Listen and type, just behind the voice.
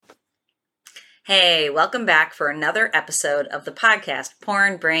Hey, welcome back for another episode of the podcast,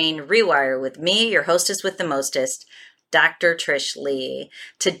 Porn Brain Rewire, with me, your hostess with the mostest, Dr. Trish Lee.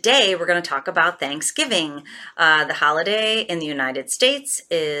 Today, we're going to talk about Thanksgiving. The holiday in the United States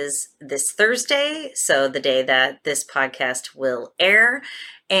is this Thursday, so the day that this podcast will air.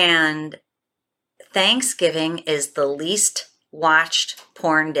 And Thanksgiving is the least watched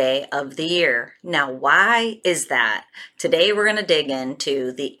porn day of the year. Now, why is that? Today, we're going to dig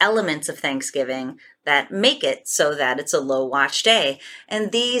into the elements of Thanksgiving that make it so that it's a low watch day.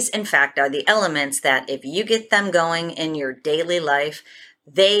 And these, in fact, are the elements that if you get them going in your daily life,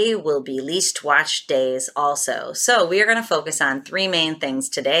 they will be least watched days also. So we are going to focus on three main things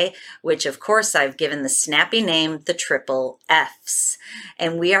today, which of course I've given the snappy name, the triple Fs.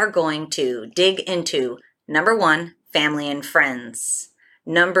 And we are going to dig into number one, family and friends.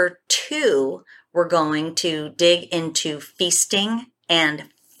 Number two, we're going to dig into feasting and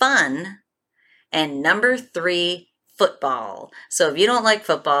fun. And number three, football. So if you don't like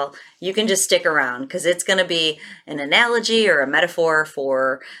football, you can just stick around because it's going to be an analogy or a metaphor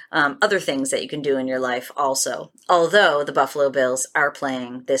for other things that you can do in your life also. Although the Buffalo Bills are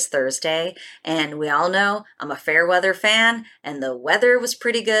playing this Thursday, and we all know I'm a fair weather fan, and the weather was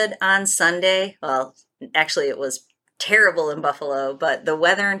pretty good on Sunday. Well, actually it was terrible in Buffalo, but the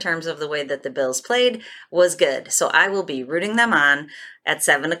weather in terms of the way that the Bills played was good. So I will be rooting them on at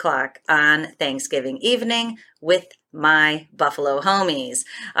 7 o'clock on Thanksgiving evening with my Buffalo homies.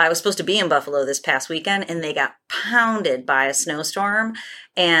 I was supposed to be in Buffalo this past weekend and they got pounded by a snowstorm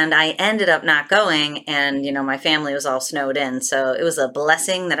and I ended up not going, and my family was all snowed in. So it was a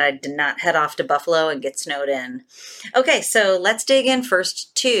blessing that I did not head off to Buffalo and get snowed in. Okay, so let's dig in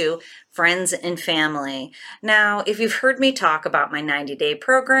first to friends and family. Now, if you've heard me talk about my 90-day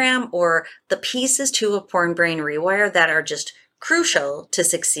program or the pieces to a Porn Brain Rewire that are just crucial to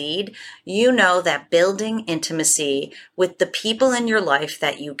succeed, you know that building intimacy with the people in your life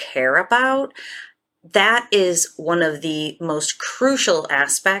that you care about, that is one of the most crucial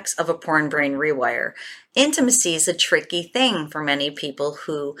aspects of a Porn Brain Rewire. Intimacy is a tricky thing for many people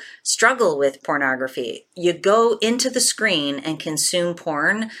who struggle with pornography. You go into the screen and consume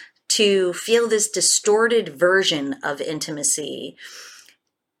porn to feel this distorted version of intimacy,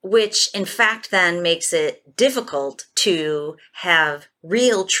 which in fact then makes it difficult to have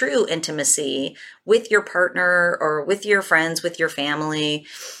real, true intimacy with your partner or with your friends, with your family.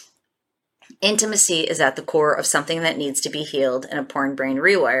 Intimacy is at the core of something that needs to be healed in a Porn Brain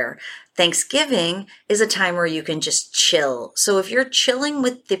Rewire. Thanksgiving is a time where you can just chill. So if you're chilling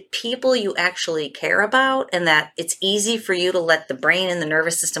with the people you actually care about and that it's easy for you to let the brain and the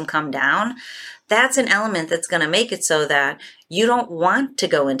nervous system come down, that's an element that's going to make it so that you don't want to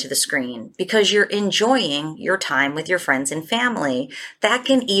go into the screen because you're enjoying your time with your friends and family. That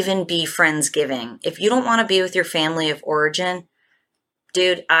can even be Friendsgiving. If you don't want to be with your family of origin,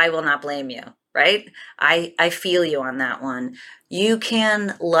 dude, I will not blame you, right? I feel you on that one. You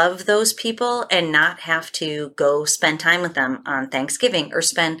can love those people and not have to go spend time with them on Thanksgiving or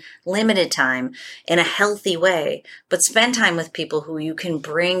spend limited time in a healthy way, but spend time with people who you can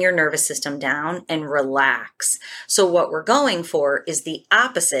bring your nervous system down and relax. So what we're going for is the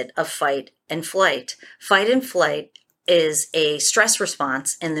opposite of fight and flight. Fight and flight is a stress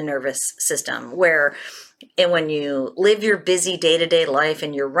response in the nervous system and when you live your busy day-to-day life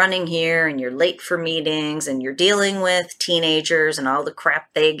and you're running here and you're late for meetings and you're dealing with teenagers and all the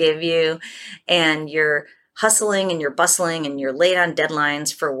crap they give you and you're hustling and you're bustling and you're late on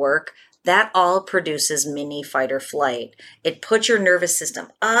deadlines for work, that all produces mini fight or flight. It puts your nervous system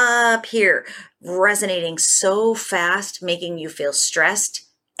up here, resonating so fast, making you feel stressed,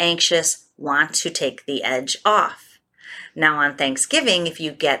 anxious, want to take the edge off. Now on Thanksgiving, if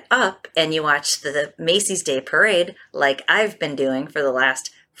you get up and you watch the Macy's Day Parade, like I've been doing for the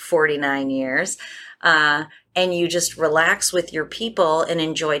last 49 years, and you just relax with your people and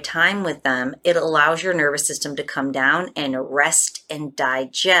enjoy time with them, it allows your nervous system to come down and rest and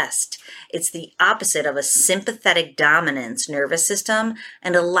digest. It's the opposite of a sympathetic dominance nervous system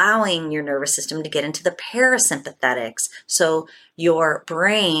and allowing your nervous system to get into the parasympathetics so your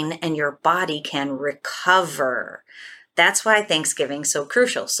brain and your body can recover. That's why Thanksgiving's so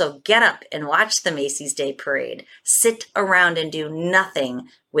crucial. So get up and watch the Macy's Day Parade. Sit around and do nothing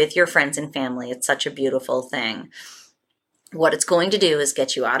with your friends and family. It's such a beautiful thing. What it's going to do is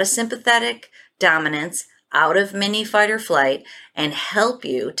get you out of sympathetic dominance, out of mini fight or flight, and help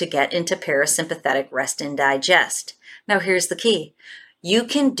you to get into parasympathetic rest and digest. Now here's the key. You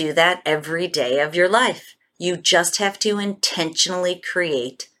can do that every day of your life. You just have to intentionally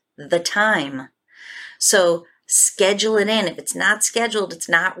create the time. So schedule it in. If it's not scheduled, it's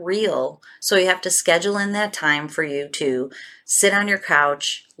not real. So you have to schedule in that time for you to sit on your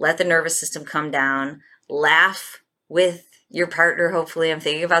couch, let the nervous system come down, laugh with your partner. Hopefully, I'm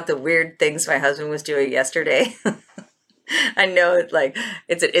thinking about the weird things my husband was doing yesterday. I know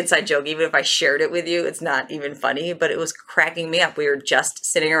it's an inside joke. Even if I shared it with you, it's not even funny, but it was cracking me up. We were just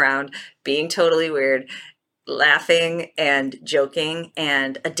sitting around being totally weird, laughing and joking.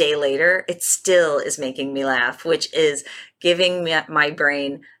 And a day later, it still is making me laugh, which is giving my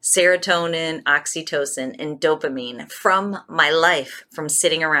brain serotonin, oxytocin, and dopamine from my life, from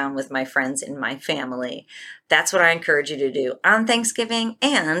sitting around with my friends and my family. That's what I encourage you to do on Thanksgiving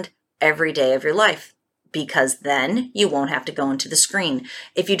and every day of your life, because then you won't have to go into the screen.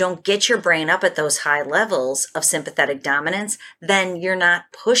 If you don't get your brain up at those high levels of sympathetic dominance, then you're not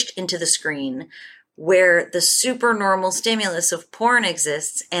pushed into the screen where the supernormal stimulus of porn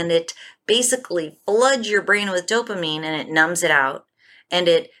exists, and it basically floods your brain with dopamine and it numbs it out, and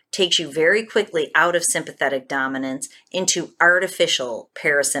it takes you very quickly out of sympathetic dominance into artificial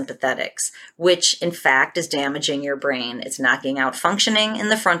parasympathetics, which in fact is damaging your brain. It's knocking out functioning in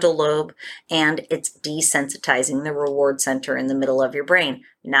the frontal lobe, and it's desensitizing the reward center in the middle of your brain.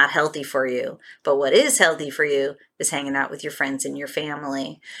 Not healthy for you. But what is healthy for you is hanging out with your friends and your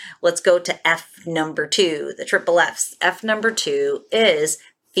family. Let's go to F number 2, the triple Fs. F number 2 is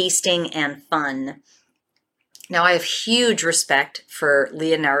feasting and fun. Now, I have huge respect for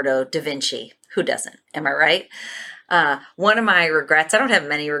Leonardo da Vinci. Who doesn't? Am I right? One of my regrets, I don't have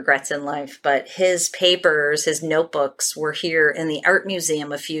many regrets in life, but his papers, his notebooks were here in the art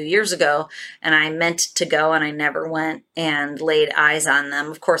museum a few years ago, and I meant to go and I never went and laid eyes on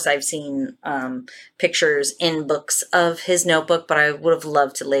them. Of course, I've seen pictures in books of his notebook, but I would have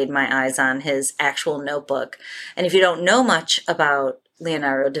loved to laid my eyes on his actual notebook. And if you don't know much about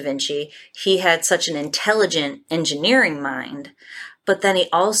Leonardo da Vinci, he had such an intelligent engineering mind, but then he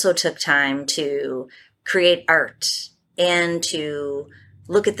also took time to create art and to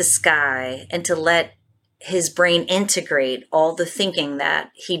look at the sky and to let his brain integrate all the thinking that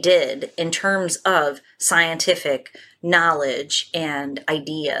he did in terms of scientific knowledge and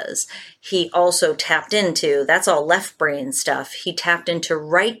ideas. He also tapped into, that's all left brain stuff, he tapped into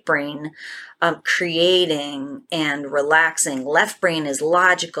right brain creating and relaxing. Left brain is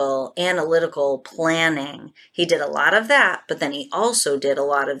logical, analytical, planning. He did a lot of that, but then he also did a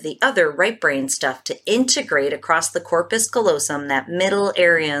lot of the other right brain stuff to integrate across the corpus callosum, that middle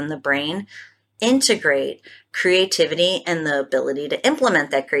area in the brain, integrate creativity and the ability to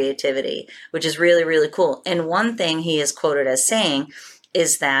implement that creativity, which is really, really cool. And one thing he is quoted as saying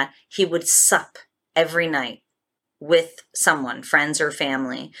is that he would sup every night with someone, friends or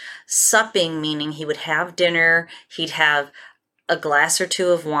family. Supping meaning he would have dinner, he'd have a glass or two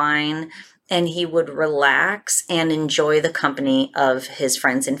of wine, and he would relax and enjoy the company of his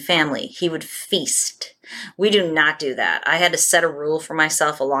friends and family. He would feast. We do not do that. I had to set a rule for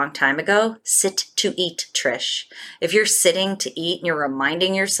myself a long time ago. Sit to eat, Trish. If you're sitting to eat and you're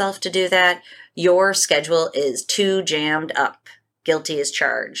reminding yourself to do that, your schedule is too jammed up. Guilty as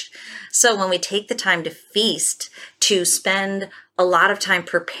charged. So when we take the time to feast, to spend a lot of time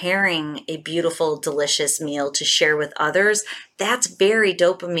preparing a beautiful, delicious meal to share with others, that's very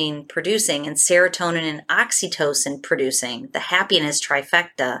dopamine producing and serotonin and oxytocin producing, the happiness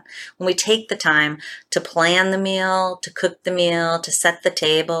trifecta. When we take the time to plan the meal, to cook the meal, to set the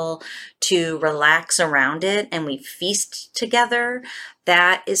table, to relax around it, and we feast together,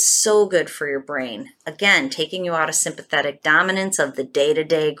 that is so good for your brain. Again, taking you out of sympathetic dominance of the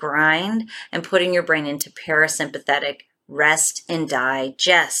day-to-day grind and putting your brain into parasympathetic rest and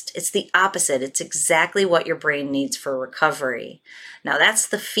digest. It's the opposite. It's exactly what your brain needs for recovery. Now, that's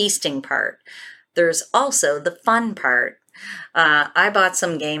the feasting part. There's also the fun part. I bought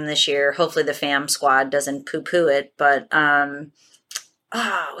some game this year. Hopefully the fam squad doesn't poo-poo it, but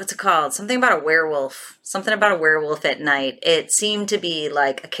what's it called? Something about a werewolf. Something about a werewolf at night. It seemed to be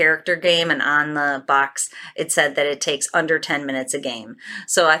like a character game, and on the box it said that it takes under 10 minutes a game.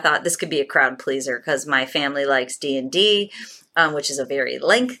 So I thought this could be a crowd pleaser because my family likes D&D, which is a very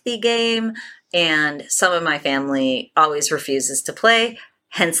lengthy game, and some of my family always refuses to play.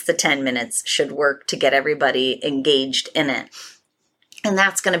 Hence the 10 minutes should work to get everybody engaged in it. And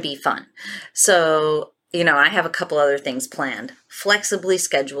that's going to be fun. So I have a couple other things planned. Flexibly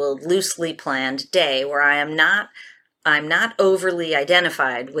scheduled, loosely planned day where I'm not overly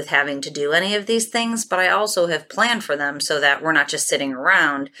identified with having to do any of these things, but I also have planned for them so that we're not just sitting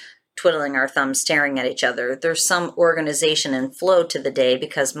around twiddling our thumbs, staring at each other. There's some organization and flow to the day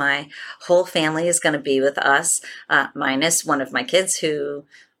because my whole family is going to be with us, minus one of my kids who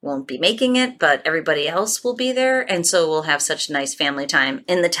won't be making it, but everybody else will be there. And so we'll have such nice family time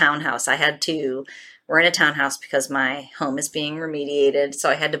in the townhouse. We're in a townhouse because my home is being remediated. So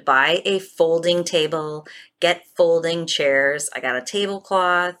I had to buy a folding table, get folding chairs. I got a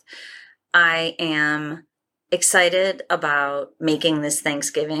tablecloth. I am excited about making this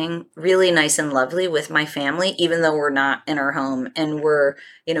Thanksgiving really nice and lovely with my family, even though we're not in our home. And we're,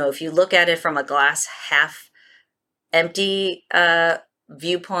 if you look at it from a glass half empty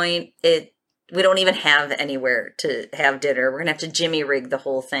viewpoint, we don't even have anywhere to have dinner. We're going to have to Jimmy rig the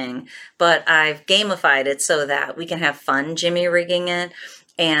whole thing. But I've gamified it so that we can have fun Jimmy rigging it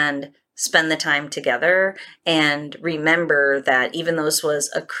and spend the time together and remember that even though this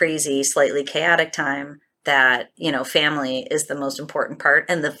was a crazy, slightly chaotic time, that, family is the most important part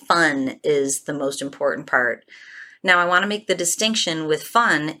and the fun is the most important part. Now, I want to make the distinction with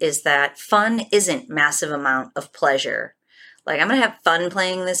fun is that fun isn't massive amount of pleasure. Like, I'm going to have fun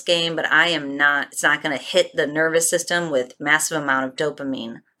playing this game, but it's not going to hit the nervous system with massive amount of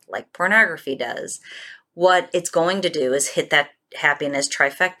dopamine like pornography does. What it's going to do is hit that happiness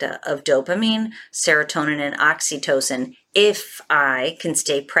trifecta of dopamine, serotonin, and oxytocin if I can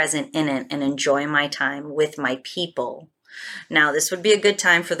stay present in it and enjoy my time with my people. Now, this would be a good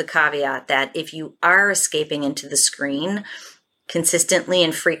time for the caveat that if you are escaping into the screen consistently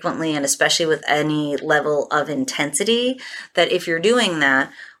and frequently, and especially with any level of intensity, that if you're doing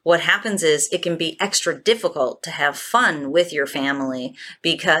that, what happens is it can be extra difficult to have fun with your family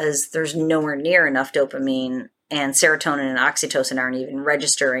because there's nowhere near enough dopamine, and serotonin and oxytocin aren't even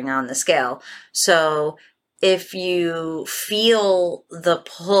registering on the scale. So if you feel the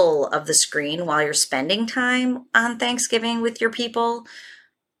pull of the screen while you're spending time on Thanksgiving with your people,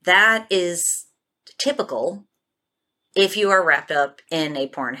 that is typical if you are wrapped up in a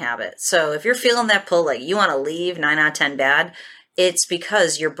porn habit. So if you're feeling that pull, like you want to leave 9 out of 10 bad, it's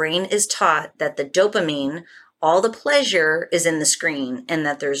because your brain is taught that the dopamine, all the pleasure is in the screen and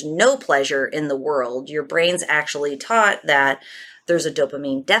that there's no pleasure in the world. Your brain's actually taught that there's a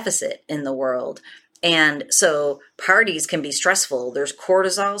dopamine deficit in the world. And so parties can be stressful. There's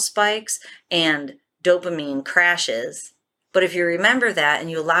cortisol spikes and dopamine crashes. But if you remember that and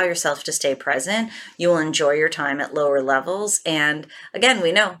you allow yourself to stay present, you will enjoy your time at lower levels. And again,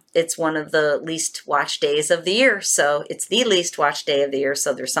 we know it's one of the least watched days of the year. So it's the least watched day of the year.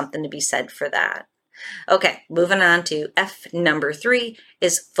 So there's something to be said for that. Okay, moving on to F number 3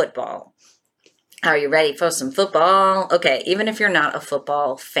 is football. Are you ready for some football? Okay, even if you're not a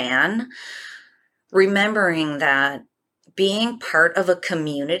football fan, remembering that being part of a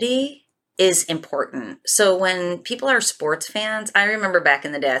community is important. So when people are sports fans, I remember back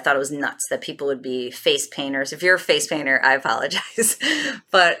in the day, I thought it was nuts that people would be face painters. If you're a face painter, I apologize.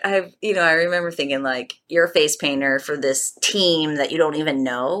 But I remember thinking like, you're a face painter for this team that you don't even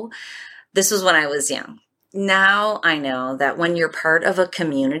know. This was when I was young. Now I know that when you're part of a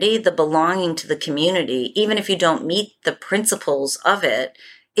community, the belonging to the community, even if you don't meet the principles of it,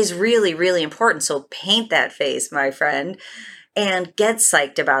 is really, really important. So paint that face, my friend, and get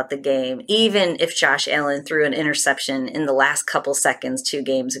psyched about the game. Even if Josh Allen threw an interception in the last couple seconds 2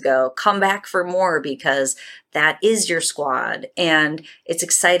 games ago, come back for more because that is your squad. And it's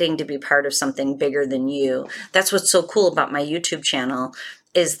exciting to be part of something bigger than you. That's what's so cool about my YouTube channel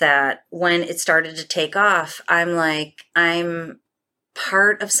is that when it started to take off, I'm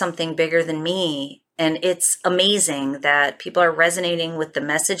part of something bigger than me. And it's amazing that people are resonating with the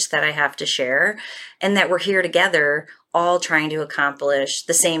message that I have to share and that we're here together all trying to accomplish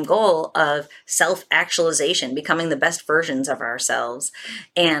the same goal of self-actualization, becoming the best versions of ourselves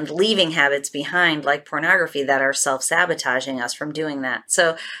and leaving habits behind like pornography that are self-sabotaging us from doing that.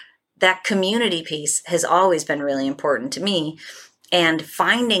 So that community piece has always been really important to me. And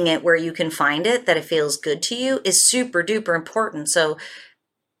finding it where you can find it, that it feels good to you, is super duper important. So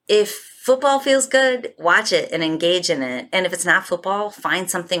if football feels good, watch it and engage in it. And if it's not football, find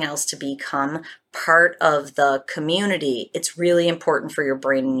something else to become part of the community. It's really important for your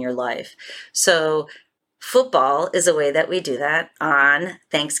brain and your life. So football is a way that we do that on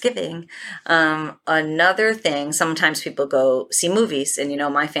Thanksgiving. Another thing, sometimes people go see movies, and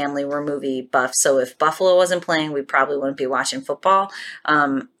my family, we're movie buffs. So if Buffalo wasn't playing, we probably wouldn't be watching football.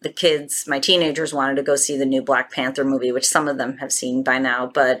 The kids, my teenagers, wanted to go see the new Black Panther movie, which some of them have seen by now.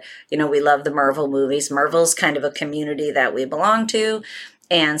 But, we love the Marvel movies. Marvel's kind of a community that we belong to.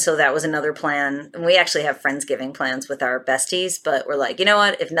 And so that was another plan. And we actually have Friendsgiving plans with our besties, but we're like, you know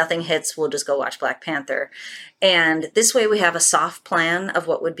what? If nothing hits, we'll just go watch Black Panther. And this way we have a soft plan of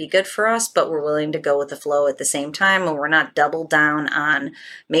what would be good for us, but we're willing to go with the flow at the same time. And we're not double down on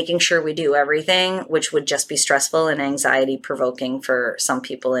making sure we do everything, which would just be stressful and anxiety provoking for some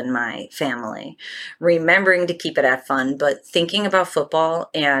people in my family. Remembering to keep it at fun, but thinking about football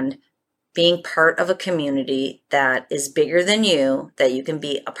and being part of a community that is bigger than you, that you can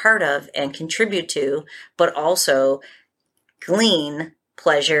be a part of and contribute to, but also glean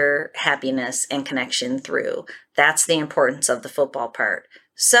pleasure, happiness, and connection through. That's the importance of the football part.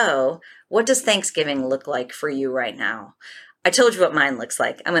 So, what does Thanksgiving look like for you right now? I told you what mine looks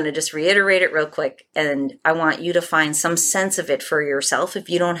like. I'm going to just reiterate it real quick, and I want you to find some sense of it for yourself if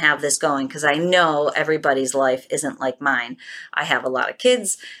you don't have this going, because I know everybody's life isn't like mine. I have a lot of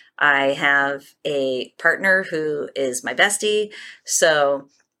kids. I have a partner who is my bestie. So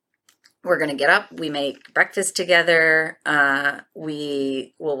we're going to get up. We make breakfast together.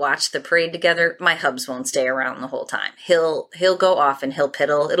 We will watch the parade together. My hubs won't stay around the whole time. He'll go off and he'll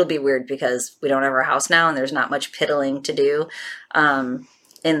piddle. It'll be weird because we don't have our house now and there's not much piddling to do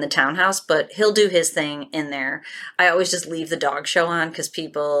in the townhouse, but he'll do his thing in there. I always just leave the dog show on because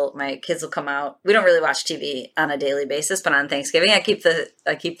my kids will come out. We don't really watch TV on a daily basis, but on Thanksgiving, I keep the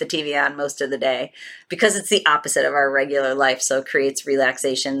TV on most of the day because it's the opposite of our regular life. So it creates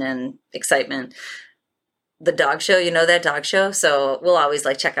relaxation and excitement. The dog show, that dog show. So we'll always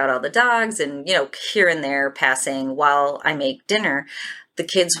check out all the dogs and, here and there passing while I make dinner. The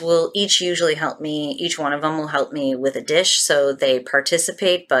kids will usually help me. Each one of them will help me with a dish, so they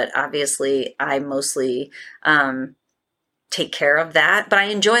participate. But obviously, I mostly take care of that. But I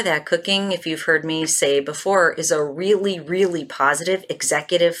enjoy that. Cooking, if you've heard me say before, is a really, really positive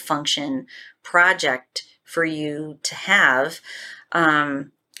executive function project for you to have.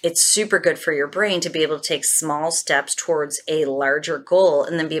 It's super good for your brain to be able to take small steps towards a larger goal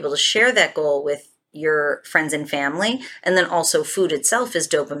and then be able to share that goal with your friends and family. And then also food itself is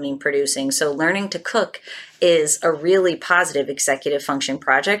dopamine producing. So learning to cook is a really positive executive function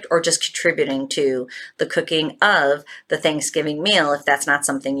project, or just contributing to the cooking of the Thanksgiving meal. If that's not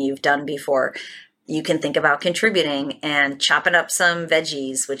something you've done before, you can think about contributing and chopping up some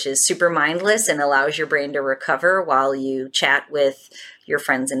veggies, which is super mindless and allows your brain to recover while you chat with your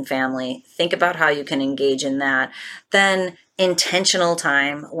friends and family. Think about how you can engage in that. Then intentional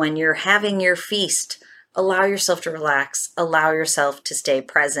time when you're having your feast. Allow yourself to relax. Allow yourself to stay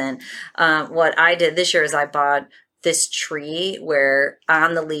present. What I did this year is I bought this tree where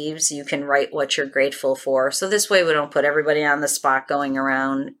on the leaves you can write what you're grateful for. So this way we don't put everybody on the spot going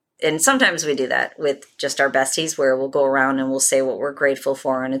around. And sometimes we do that with just our besties where we'll go around and we'll say what we're grateful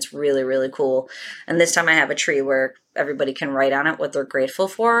for. And it's really, really cool. And this time I have a tree where everybody can write on it what they're grateful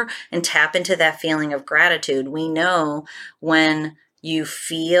for and tap into that feeling of gratitude. We know when you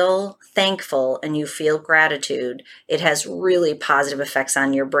feel thankful and you feel gratitude, it has really positive effects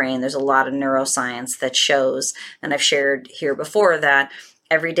on your brain. There's a lot of neuroscience that shows, and I've shared here before, that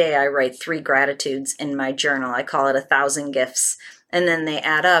every day I write 3 gratitudes in my journal. I call it 1,000 gifts. And then they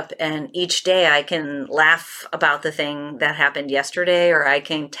add up, and each day I can laugh about the thing that happened yesterday, or I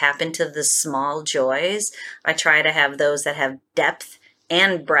can tap into the small joys. I try to have those that have depth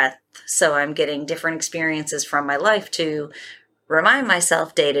and breadth, so I'm getting different experiences from my life to remind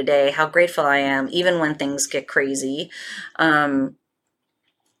myself day to day how grateful I am, even when things get crazy.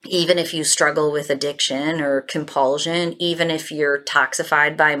 Even if you struggle with addiction or compulsion, even if you're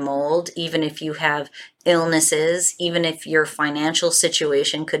toxified by mold, even if you have illnesses, even if your financial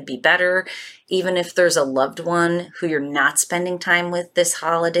situation could be better, even if there's a loved one who you're not spending time with this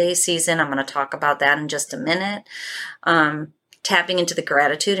holiday season. I'm going to talk about that in just a minute. Tapping into the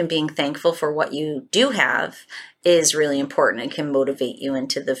gratitude and being thankful for what you do have is really important and can motivate you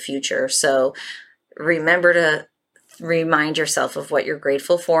into the future. So remember to remind yourself of what you're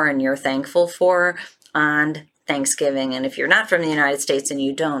grateful for and you're thankful for on Thanksgiving. And if you're not from the United States and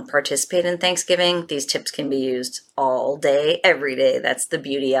you don't participate in Thanksgiving, these tips can be used all day, every day. That's the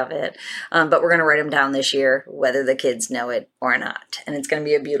beauty of it. But we're going to write them down this year, whether the kids know it or not. And it's going to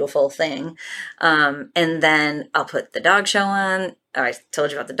be a beautiful thing. And then I'll put the dog show on. I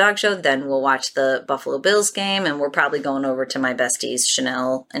told you about the dog show. Then we'll watch the Buffalo Bills game, and we're probably going over to my besties,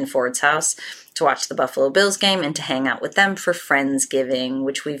 Chanel and Ford's house, to watch the Buffalo Bills game and to hang out with them for Friendsgiving,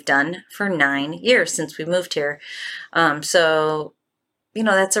 which we've done for 9 years since we moved here. So,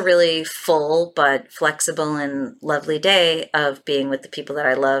 that's a really full but flexible and lovely day of being with the people that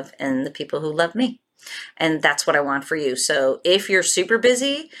I love and the people who love me. And that's what I want for you. So if you're super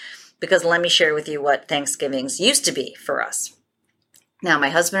busy, because let me share with you what Thanksgivings used to be for us. Now, my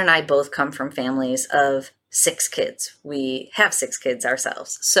husband and I both come from families of 6 kids. We have 6 kids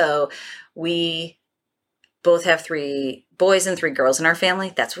ourselves. So we both have 3 boys and 3 girls in our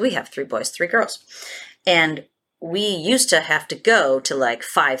family. That's what we have, 3 boys, 3 girls. And we used to have to go to like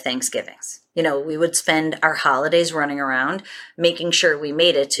 5 Thanksgivings. We would spend our holidays running around, making sure we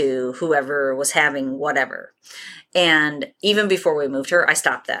made it to whoever was having whatever. And even before we moved here, I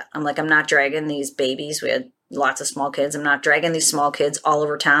stopped that. I'm like, I'm not dragging these babies. We had lots of small kids. I'm not dragging these small kids all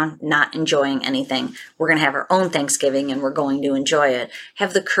over town, not enjoying anything. We're going to have our own Thanksgiving and we're going to enjoy it.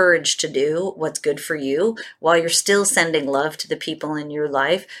 Have the courage to do what's good for you while you're still sending love to the people in your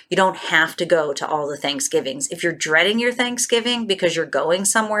life. You don't have to go to all the Thanksgivings. If you're dreading your Thanksgiving because you're going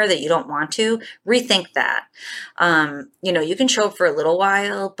somewhere that you don't want to, rethink that. You can show up for a little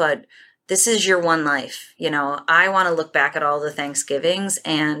while, but this is your one life. I want to look back at all the Thanksgivings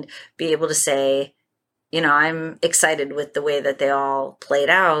and be able to say, I'm excited with the way that they all played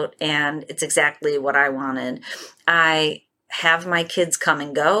out, and it's exactly what I wanted. I have my kids come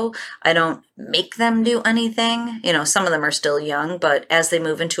and go. I don't make them do anything. Some of them are still young, but as they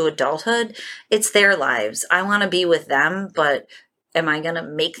move into adulthood, it's their lives. I want to be with them, but am I going to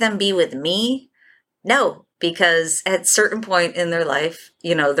make them be with me? No, because at a certain point in their life,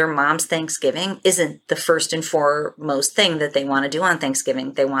 their mom's Thanksgiving isn't the first and foremost thing that they want to do on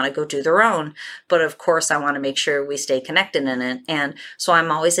Thanksgiving. They want to go do their own. But of course, I want to make sure we stay connected in it. And so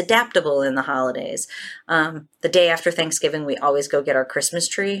I'm always adaptable in the holidays. The day after Thanksgiving, we always go get our Christmas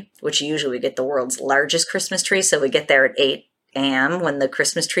tree, which usually we get the world's largest Christmas tree. So we get there at 8 a.m. when the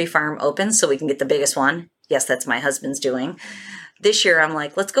Christmas tree farm opens so we can get the biggest one. Yes, that's my husband's doing. This year, I'm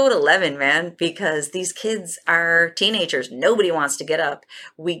like, let's go at 11, man, because these kids are teenagers. Nobody wants to get up.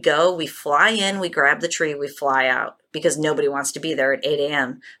 We go, we fly in, we grab the tree, we fly out because nobody wants to be there at 8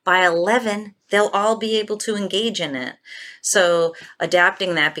 a.m. By 11, they'll all be able to engage in it. So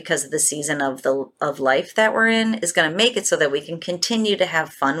adapting that because of the season of life that we're in is going to make it so that we can continue to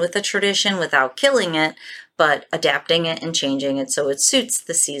have fun with the tradition without killing it, but adapting it and changing it so it suits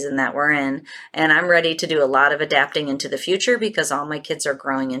the season that we're in. And I'm ready to do a lot of adapting into the future because all my kids are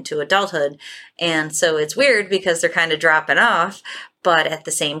growing into adulthood. And so it's weird because they're kind of dropping off, but at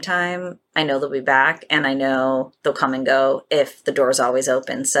the same time, I know they'll be back and I know they'll come and go if the door's always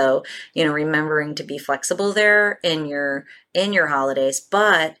open. So, remembering to be flexible there in your holidays,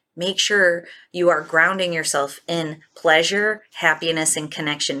 but make sure you are grounding yourself in pleasure, happiness, and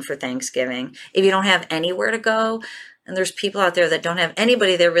connection for Thanksgiving. If you don't have anywhere to go, and there's people out there that don't have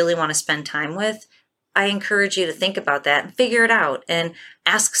anybody they really want to spend time with, I encourage you to think about that and figure it out and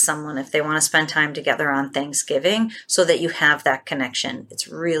ask someone if they want to spend time together on Thanksgiving so that you have that connection. It's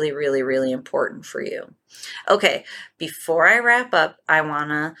really, really, really important for you. Okay, before I wrap up, I want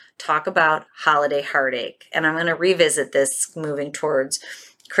to talk about holiday heartache. And I'm going to revisit this moving towards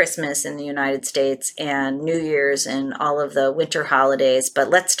Christmas in the United States and New Year's and all of the winter holidays. But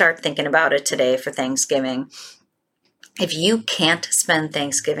let's start thinking about it today for Thanksgiving. If you can't spend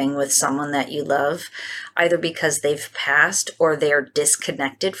Thanksgiving with someone that you love, either because they've passed or they're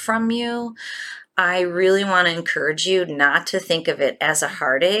disconnected from you, I really want to encourage you not to think of it as a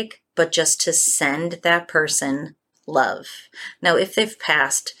heartache, but just to send that person love. Now, if they've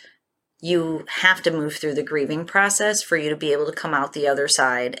passed, you have to move through the grieving process for you to be able to come out the other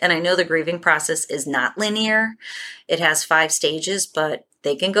side. And I know the grieving process is not linear. It has 5 stages, but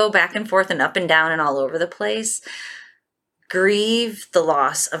they can go back and forth and up and down and all over the place. Grieve the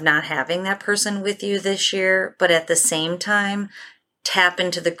loss of not having that person with you this year, but at the same time, tap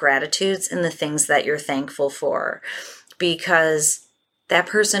into the gratitudes and the things that you're thankful for, because that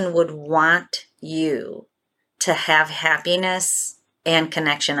person would want you to have happiness and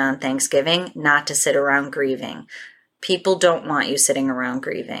connection on Thanksgiving, not to sit around grieving. People don't want you sitting around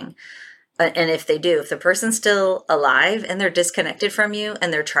grieving. And if they do, if the person's still alive and they're disconnected from you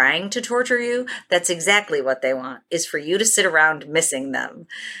and they're trying to torture you, that's exactly what they want, is for you to sit around missing them.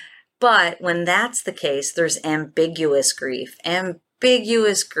 But when that's the case, there's ambiguous grief.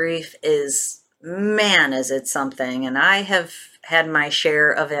 Ambiguous grief is, man, is it something. And I have had my share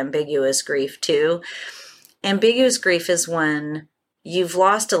of ambiguous grief too. Ambiguous grief is when you've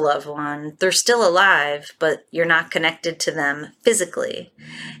lost a loved one, they're still alive, but you're not connected to them physically.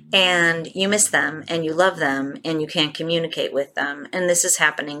 And you miss them and you love them and you can't communicate with them. And this is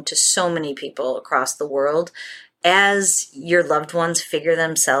happening to so many people across the world. as your loved ones figure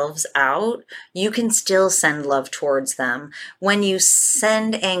themselves out, you can still send love towards them. When you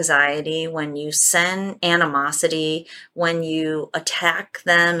send anxiety, when you send animosity, when you attack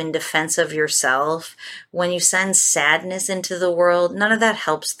them in defense of yourself, when you send sadness into the world, none of that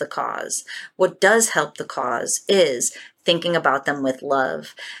helps the cause. What does help the cause is thinking about them with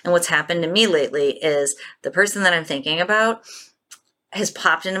love. And what's happened to me lately is the person that I'm thinking about has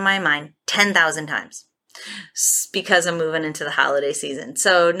popped into my mind 10,000 times because I'm moving into the holiday season.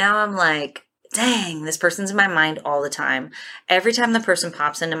 So now I'm like, dang, this person's in my mind all the time. Every time the person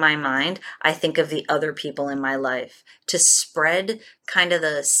pops into my mind, I think of the other people in my life to spread kind of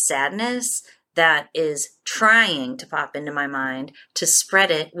the sadness that is trying to pop into my mind, to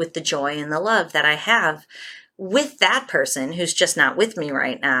spread it with the joy and the love that I have with that person who's just not with me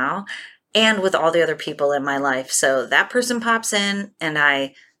right now, and with all the other people in my life. So that person pops in and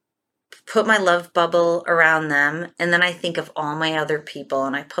I put my love bubble around them, and then I think of all my other people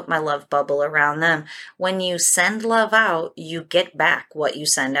and I put my love bubble around them. When you send love out, you get back what you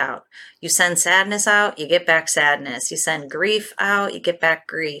send out. You send sadness out, you get back sadness. You send grief out, you get back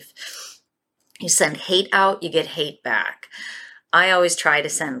grief. You send hate out, you get hate back. I always try to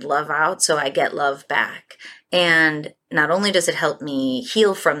send love out so I get love back. And not only does it help me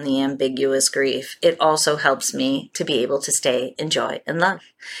heal from the ambiguous grief, it also helps me to be able to stay in joy and love.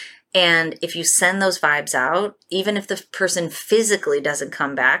 And if you send those vibes out, even if the person physically doesn't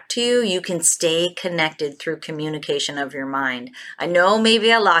come back to you, you can stay connected through communication of your mind. I know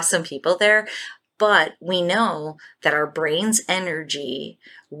maybe I lost some people there, but we know that our brain's energy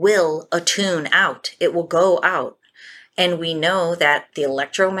will attune out. It will go out. And we know that the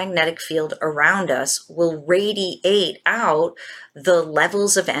electromagnetic field around us will radiate out the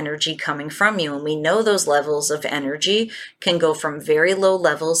levels of energy coming from you. And we know those levels of energy can go from very low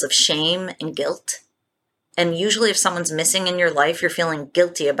levels of shame and guilt. And usually if someone's missing in your life, you're feeling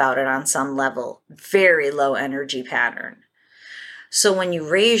guilty about it on some level. Very low energy pattern. So when you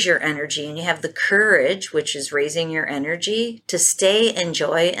raise your energy and you have the courage, which is raising your energy, to stay in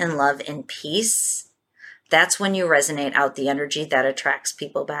joy and love and peace, that's when you resonate out the energy that attracts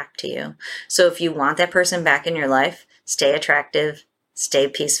people back to you. So if you want that person back in your life, stay attractive, stay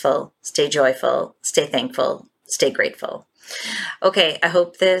peaceful, stay joyful, stay thankful, stay grateful. Okay, I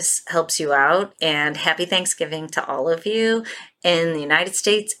hope this helps you out, and happy Thanksgiving to all of you in the United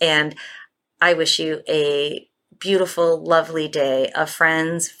States. And I wish you a beautiful, lovely day of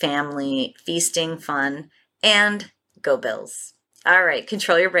friends, family, feasting, fun, and go Bills. All right,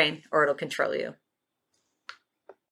 control your brain or it'll control you.